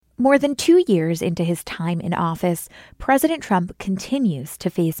More than 2 years into his time in office, President Trump continues to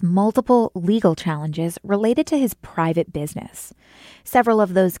face multiple legal challenges related to his private business. Several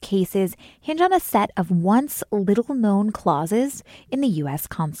of those cases hinge on a set of once little-known clauses in the U.S.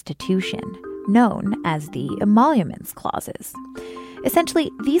 Constitution, known as the emoluments clauses. Essentially,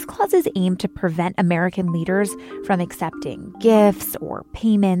 these clauses aim to prevent American leaders from accepting gifts or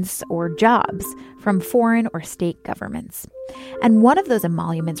payments or jobs from foreign or state governments. And one of those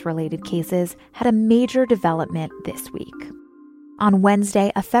emoluments-related cases had a major development this week. On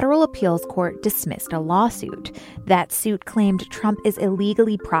Wednesday, a federal appeals court dismissed a lawsuit. That suit claimed Trump is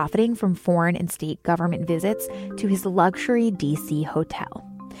illegally profiting from foreign and state government visits to his luxury D.C. hotel.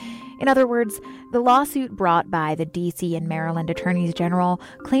 In other words, the lawsuit brought by the D.C. and Maryland attorneys general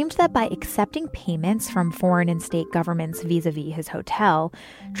claimed that by accepting payments from foreign and state governments vis-a-vis his hotel,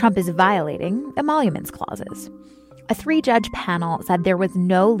 Trump is violating emoluments clauses. A 3-judge panel said there was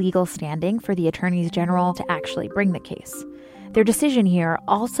no legal standing for the attorneys general to actually bring the case. Their decision here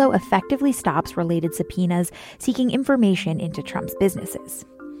also effectively stops related subpoenas seeking information into Trump's businesses.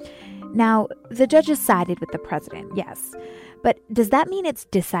 Now, the judges sided with the president, yes. But does that mean it's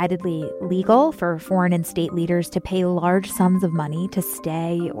decidedly legal for foreign and state leaders to pay large sums of money to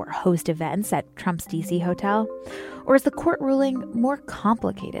stay or host events at Trump's D.C. hotel? Or is the court ruling more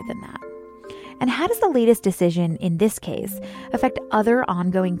complicated than that? And how does the latest decision in this case affect other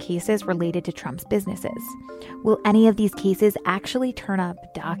ongoing cases related to Trump's businesses? Will any of these cases actually turn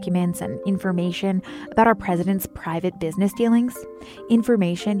up documents and information about our president's private business dealings?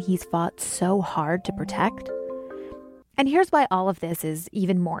 Information he's fought so hard to protect? And here's why all of this is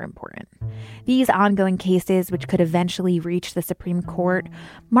even more important. These ongoing cases, which could eventually reach the Supreme Court,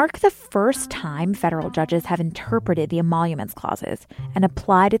 mark the first time federal judges have interpreted the emoluments clauses and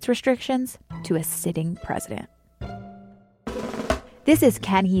applied its restrictions to a sitting president. This is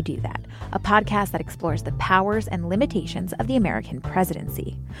Can He Do That?, a podcast that explores the powers and limitations of the American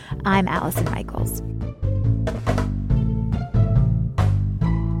presidency. I'm Allison Michaels.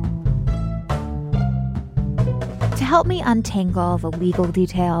 To help me untangle the legal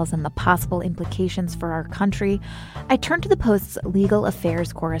details and the possible implications for our country, I turned to the Post's legal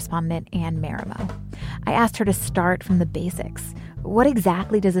affairs correspondent, Ann Marimow. I asked her to start from the basics. What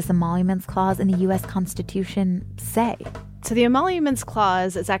exactly does this emoluments clause in the U.S. Constitution say? So the emoluments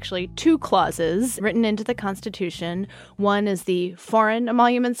clause is actually 2 clauses written into the Constitution. One is the foreign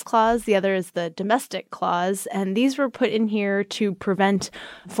emoluments clause. The other is the domestic clause. And these were put in here to prevent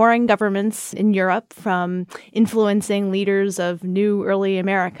foreign governments in Europe from influencing leaders of new early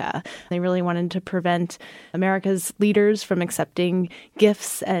America. They really wanted to prevent America's leaders from accepting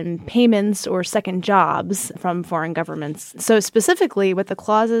gifts and payments or second jobs from foreign governments. So specifically, what the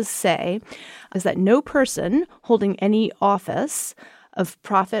clauses say is that no person holding any office of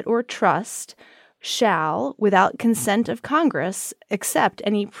profit or trust shall, without consent of Congress, accept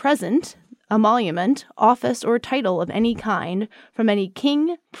any present, emolument, office, or title of any kind from any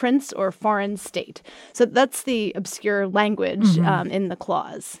king, prince, or foreign state. So that's the obscure language in the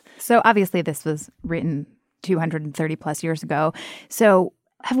clause. So obviously this was written 230 plus years ago. So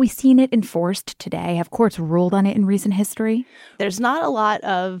have we seen it enforced today? Have courts ruled on it in recent history? There's not a lot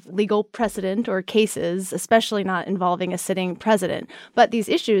of legal precedent or cases, especially not involving a sitting president. But these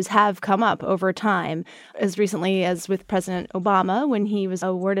issues have come up over time. As recently as with President Obama, when he was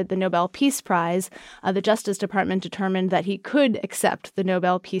awarded the Nobel Peace Prize, the Justice Department determined that he could accept the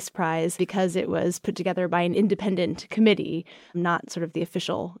Nobel Peace Prize because it was put together by an independent committee, not sort of the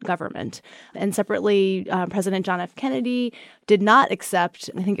official government. And separately, President John F. Kennedy did not accept,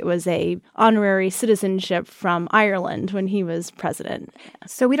 I think it was a honorary citizenship from Ireland when he was president.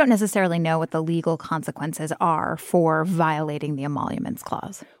 So we don't necessarily know what the legal consequences are for violating the emoluments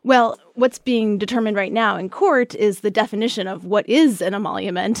clause. Well, what's being determined right now in court is the definition of what is an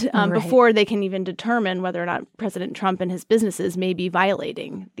emolument before they can even determine whether or not President Trump and his businesses may be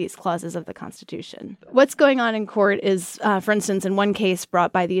violating these clauses of the Constitution. What's going on in court is, for instance, in one case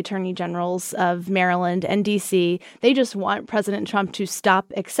brought by the attorney generals of Maryland and D.C., they just want President Trump to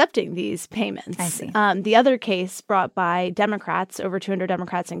stop accepting these payments. I see. The other case brought by Democrats, over 200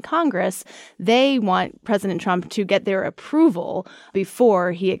 Democrats in Congress, they want President Trump to get their approval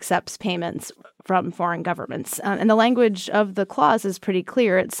before he accepts payments from foreign governments. And the language of the clause is pretty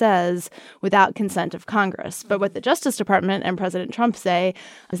clear. It says, without consent of Congress. But what the Justice Department and President Trump say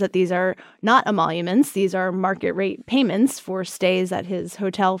is that these are not emoluments. These are market rate payments for stays at his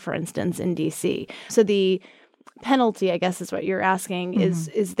hotel, for instance, in D.C. So the penalty, I guess is what you're asking,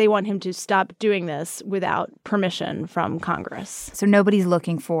 is they want him to stop doing this without permission from Congress. So nobody's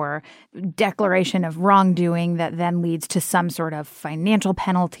looking for declaration of wrongdoing that then leads to some sort of financial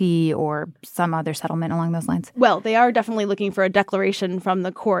penalty or some other settlement along those lines? Well, they are definitely looking for a declaration from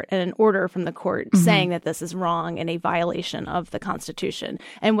the court and an order from the court saying that this is wrong and a violation of the Constitution.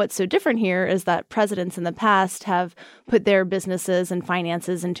 And what's so different here is that presidents in the past have put their businesses and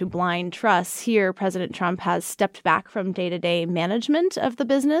finances into blind trusts. Here, President Trump has stepped back from day-to-day management of the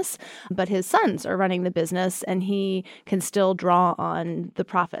business, but his sons are running the business and he can still draw on the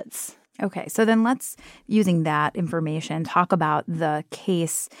profits. Okay, so then let's, using that information, talk about the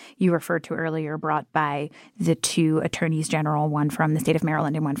case you referred to earlier brought by the two attorneys general, one from the state of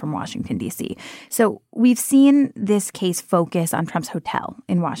Maryland and one from Washington, D.C. So we've seen this case focus on Trump's hotel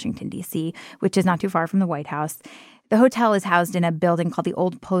in Washington, D.C., which is not too far from the White House. The hotel is housed in a building called the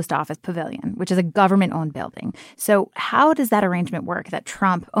Old Post Office Pavilion, which is a government-owned building. So how does that arrangement work that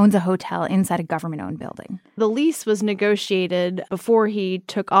Trump owns a hotel inside a government-owned building? The lease was negotiated before he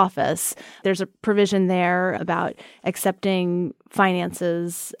took office. There's a provision there about accepting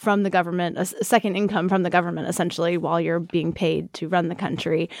finances from the government, a second income from the government, essentially, while you're being paid to run the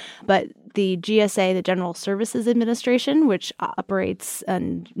country. But the GSA, the General Services Administration, which operates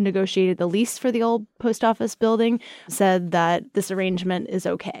and negotiated the lease for the old post office building, said that this arrangement is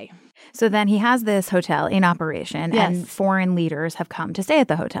okay. So then he has this hotel in operation, Yes. and foreign leaders have come to stay at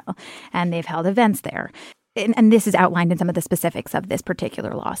the hotel, and they've held events there. And this is outlined in some of the specifics of this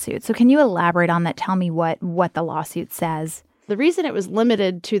particular lawsuit. So can you elaborate on that? Tell me what the lawsuit says. The reason it was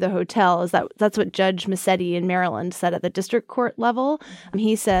limited to the hotel is that that's what Judge Massetti in Maryland said at the district court level.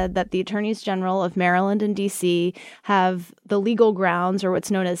 He said that the attorneys general of Maryland and D.C. have the legal grounds, or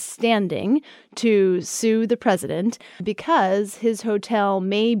what's known as standing, to sue the president because his hotel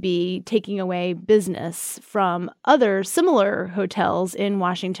may be taking away business from other similar hotels in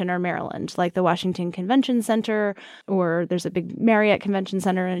Washington or Maryland, like the Washington Convention Center, or there's a big Marriott Convention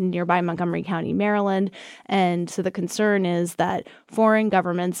Center in nearby Montgomery County, Maryland. And so the concern is that foreign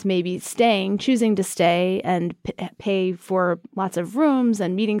governments may be choosing to stay and pay for lots of rooms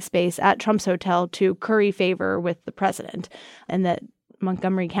and meeting space at Trump's hotel to curry favor with the president, and that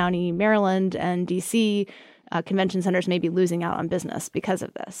Montgomery County, Maryland, and D.C. Convention centers may be losing out on business because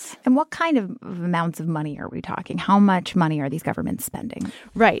of this. And what kind of amounts of money are we talking? How much money are these governments spending?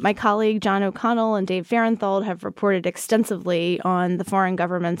 Right. My colleague John O'Connell and Dave Farenthold have reported extensively on the foreign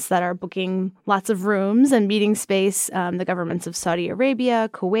governments that are booking lots of rooms and meeting space. The governments of Saudi Arabia,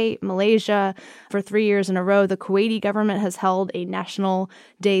 Kuwait, Malaysia. For 3 years in a row, the Kuwaiti government has held a National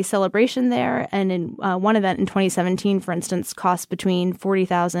Day celebration there. And in one event in 2017, for instance, cost between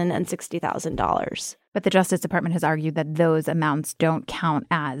 $40,000 and $60,000. But the Justice Department has argued that those amounts don't count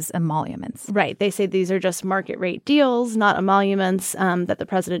as emoluments. Right. They say these are just market rate deals, not emoluments, that the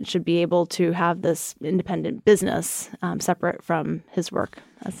president should be able to have this independent business separate from his work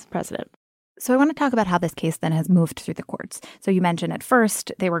as president. So I want to talk about how this case then has moved through the courts. So you mentioned at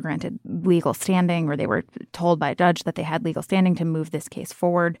first they were granted legal standing, or they were told by a judge that they had legal standing to move this case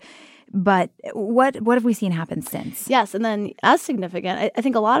forward. But what have we seen happen since? Yes. And then as significant, I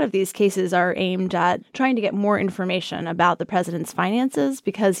think a lot of these cases are aimed at trying to get more information about the president's finances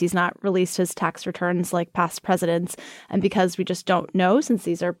because he's not released his tax returns like past presidents, and because we just don't know since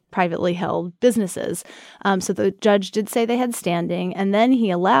these are privately held businesses. So the judge did say they had standing, and then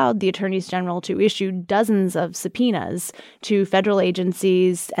he allowed the attorneys general to issue dozens of subpoenas to federal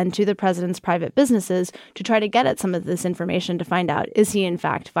agencies and to the president's private businesses to try to get at some of this information to find out, is he in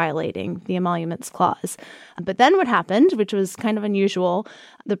fact violating the emoluments clause. But then what happened, which was kind of unusual,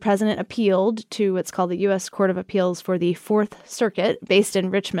 the president appealed to what's called the U.S. Court of Appeals for the Fourth Circuit, based in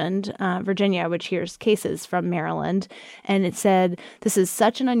Richmond, Virginia, which hears cases from Maryland. And it said, this is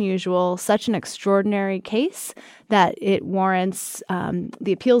such an unusual, such an extraordinary case that it warrants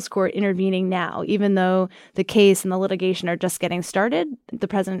the appeals court intervening now. Even though the case and the litigation are just getting started, the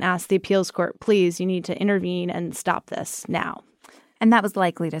president asked the appeals court, please, you need to intervene and stop this now. And that was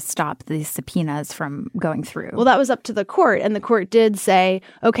likely to stop these subpoenas from going through. Well, that was up to the court. And the court did say,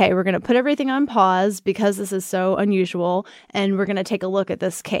 okay, we're going to put everything on pause because this is so unusual, and we're going to take a look at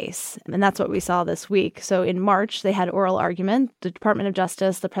this case. And that's what we saw this week. So in March, they had oral argument. The Department of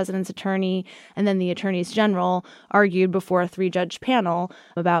Justice, the president's attorney, and then the attorneys general argued before a 3-judge panel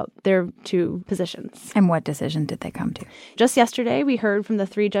about their two positions. And what decision did they come to? Just yesterday, we heard from the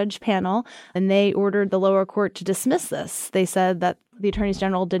 3-judge panel, and they ordered the lower court to dismiss this. They said that the attorneys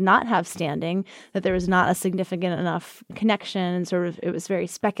general did not have standing, that there was not a significant enough connection, and sort of it was very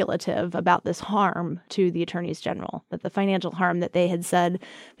speculative about this harm to the attorneys general, that the financial harm that they had said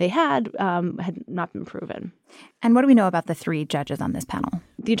they had not been proven. And what do we know about the 3 judges on this panel?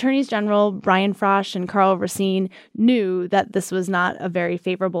 The attorneys general, Brian Frosch and Karl Racine, knew that this was not a very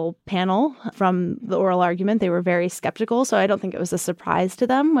favorable panel from the oral argument. They were very skeptical, so I don't think it was a surprise to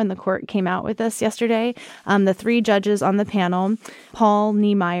them when the court came out with this yesterday. The three judges on the panel, Paul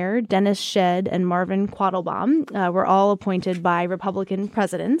Niemeyer, Dennis Shedd, and Marvin Quattlebaum, were all appointed by Republican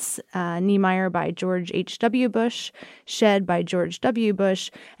presidents. Niemeyer by George H.W. Bush, Shedd by George W. Bush,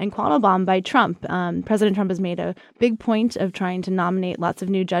 and Quattlebaum by Trump. President Trump has made a big point of trying to nominate lots of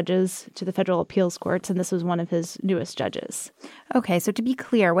new judges to the federal appeals courts, and this was one of his newest judges. Okay, so to be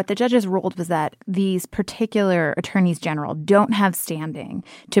clear, what the judges ruled was that these particular attorneys general don't have standing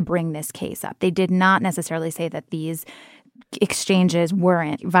to bring this case up. They did not necessarily say that these exchanges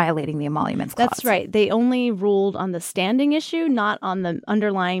weren't violating the emoluments clause. That's right. They only ruled on the standing issue, not on the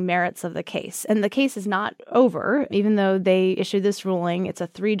underlying merits of the case. And the case is not over. Even though they issued this ruling, it's a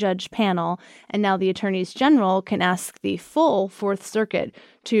three-judge panel, and now the attorneys general can ask the full Fourth Circuit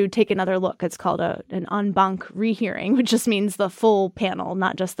to take another look. It's called an en banc rehearing, which just means the full panel,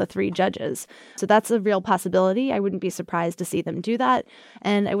 not just the three judges. So that's a real possibility. I wouldn't be surprised to see them do that.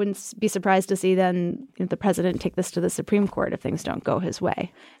 And I wouldn't be surprised to see then the president take this to the Supreme Court if things don't go his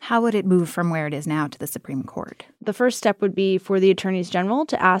way. How would it move from where it is now to the Supreme Court? The first step would be for the attorneys general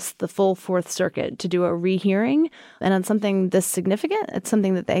to ask the full Fourth Circuit to do a rehearing. And on something this significant, it's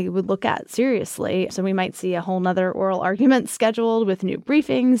something that they would look at seriously. So we might see a whole nother oral argument scheduled with new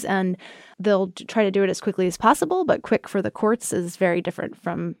briefings, and they'll try to do it as quickly as possible. But quick for the courts is very different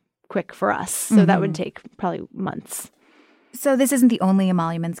from quick for us. So that would take probably months. So this isn't the only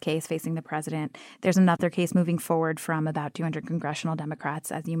emoluments case facing the president. There's another case moving forward from about 200 congressional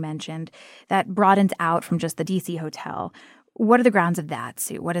Democrats, as you mentioned, that broadens out from just the D.C. hotel. What are the grounds of that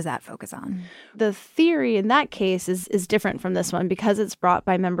suit? What does that focus on? The theory in that case is different from this one because it's brought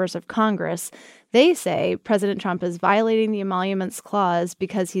by members of Congress. They say President Trump is violating the emoluments clause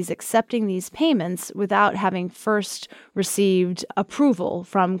because he's accepting these payments without having first received approval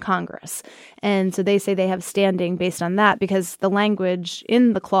from Congress. And so they say they have standing based on that because the language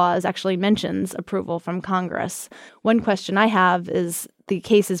in the clause actually mentions approval from Congress. One question I have is the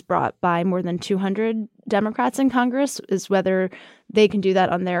case is brought by more than 200 Democrats in Congress, is whether they can do that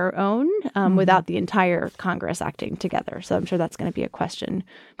on their own without the entire Congress acting together. So I'm sure that's going to be a question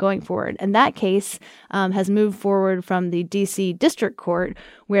going forward. And that case has moved forward from the D.C. District Court,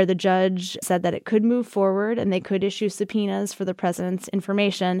 where the judge said that it could move forward and they could issue subpoenas for the president's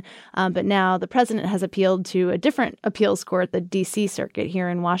information. But now the president has appealed to a different appeals court, the D.C. Circuit here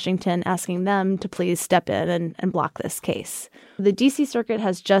in Washington, asking them to please step in and block this case. The D.C. Circuit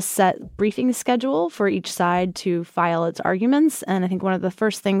has just set briefing schedule for each side to file its arguments. And I think one of the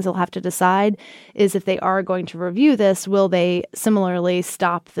first things they'll have to decide is if they are going to review this, will they similarly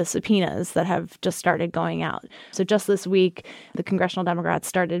stop the subpoenas that have just started going out? So just this week, the congressional Democrats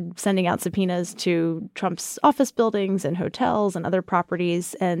started sending out subpoenas to Trump's office buildings and hotels and other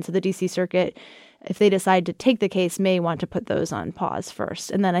properties. And so the D.C. Circuit, if they decide to take the case, may want to put those on pause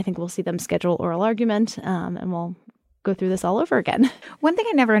first. And then I think we'll see them schedule oral argument and we'll go through this all over again. One thing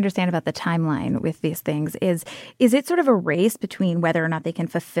I never understand about the timeline with these things is it sort of a race between whether or not they can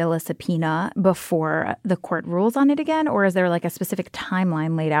fulfill a subpoena before the court rules on it again? Or is there like a specific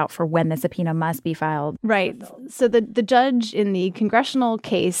timeline laid out for when the subpoena must be filed? Right. So the judge in the congressional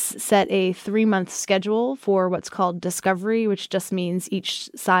case set a 3-month schedule for what's called discovery, which just means each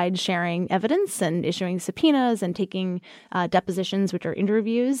side sharing evidence and issuing subpoenas and taking depositions, which are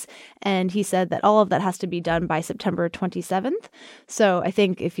interviews. And he said that all of that has to be done by September 27th. So I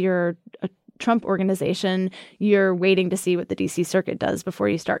think if you're a Trump organization, you're waiting to see what the D.C. Circuit does before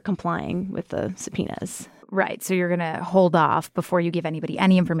you start complying with the subpoenas. Right. So you're going to hold off before you give anybody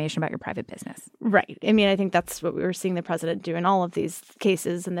any information about your private business. Right. I mean, I think that's what we were seeing the president do in all of these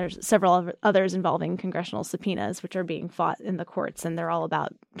cases. And there's several others involving congressional subpoenas, which are being fought in the courts. And they're all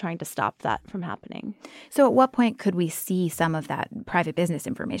about trying to stop that from happening. So at what point could we see some of that private business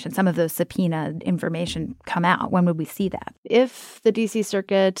information, some of those subpoena information come out? When would we see that? If the D.C.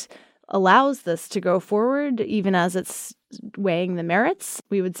 Circuit allows this to go forward, even as it's weighing the merits,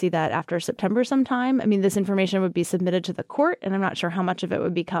 we would see that after September sometime. I mean, this information would be submitted to the court, and I'm not sure how much of it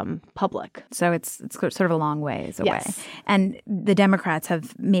would become public. So it's sort of a long ways away. Yes. And the Democrats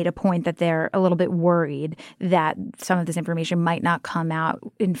have made a point that they're a little bit worried that some of this information might not come out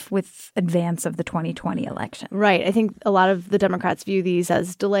with advance of the 2020 election. Right. I think a lot of the Democrats view these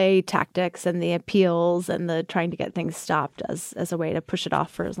as delay tactics and the appeals and the trying to get things stopped as a way to push it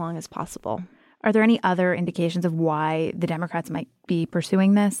off for as long as possible. Are there any other indications of why the Democrats might be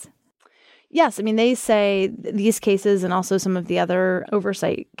pursuing this? Yes. I mean, they say these cases and also some of the other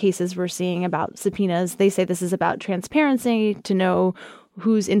oversight cases we're seeing about subpoenas, they say this is about transparency, to know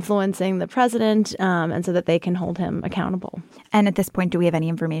who's influencing the president, and so that they can hold him accountable. And at this point, do we have any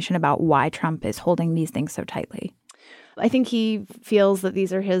information about why Trump is holding these things so tightly? I think he feels that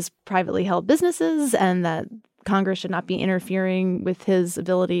these are his privately held businesses and that Congress should not be interfering with his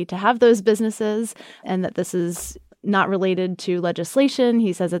ability to have those businesses, and that this is not related to legislation.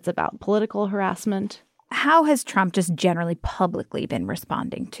 He says it's about political harassment. How has Trump just generally publicly been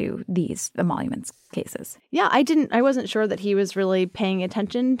responding to these emoluments cases? Yeah, I wasn't sure that he was really paying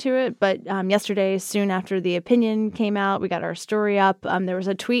attention to it. But yesterday, soon after the opinion came out, we got our story up. There was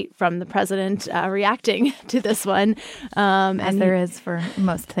a tweet from the president reacting to this one. As there is for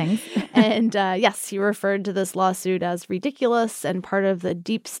most things. And yes, he referred to this lawsuit as ridiculous and part of the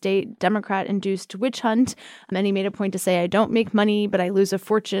deep state Democrat-induced witch hunt. And he made a point to say, I don't make money, but I lose a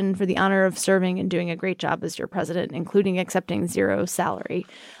fortune for the honor of serving and doing a great job as your president, including accepting zero salary,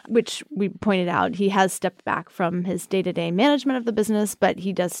 which we pointed out. He has stepped back from his day-to-day management of the business, but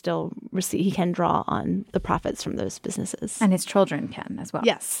he does still receive, he can draw on the profits from those businesses. And his children can as well.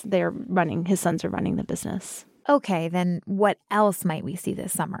 Yes, his sons are running the business. Okay, then what else might we see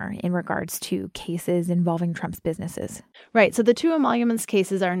this summer in regards to cases involving Trump's businesses? Right. So the two emoluments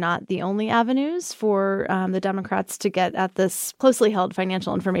cases are not the only avenues for the Democrats to get at this closely held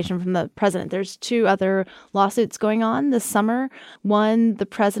financial information from the president. There's two other lawsuits going on this summer. One, the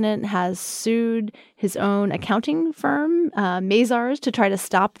president has sued his own accounting firm, Mazars, to try to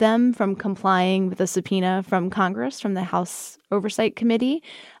stop them from complying with a subpoena from Congress, from the House Oversight Committee.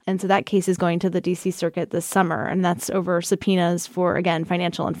 And so that case is going to the D.C. Circuit this summer, and that's over subpoenas for, again,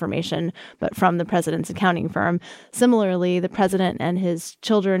 financial information, but from the president's accounting firm. Similarly, the president and his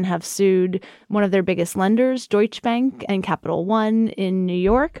children have sued one of their biggest lenders, Deutsche Bank and Capital One in New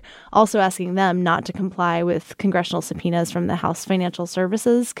York, also asking them not to comply with congressional subpoenas from the House Financial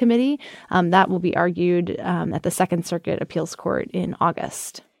Services Committee. That will be argued at the Second Circuit Appeals Court in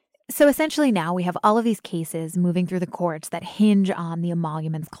August. So essentially now we have all of these cases moving through the courts that hinge on the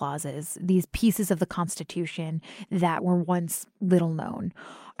emoluments clauses, these pieces of the Constitution that were once little known.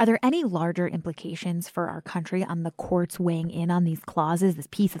 Are there any larger implications for our country on the courts weighing in on these clauses, this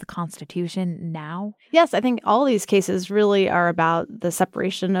piece of the Constitution now? Yes, I think all these cases really are about the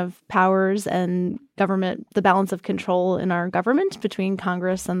separation of powers and government, the balance of control in our government between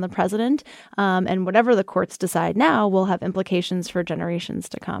Congress and the president. And whatever the courts decide now will have implications for generations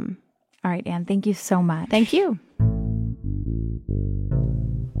to come. All right, Ann, thank you so much. Thank you.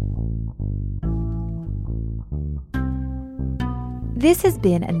 This has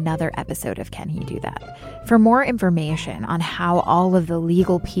been another episode of Can He Do That? For more information on how all of the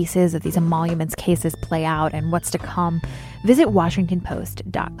legal pieces of these emoluments cases play out and what's to come, visit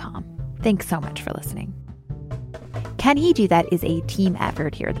WashingtonPost.com. Thanks so much for listening. Can He Do That is a team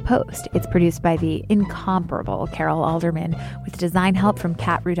effort here at the Post. It's produced by the incomparable Carol Alderman, with design help from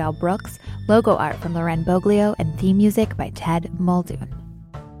Kat Rudell Brooks, logo art from Loren Boglio, and theme music by Ted Muldoon.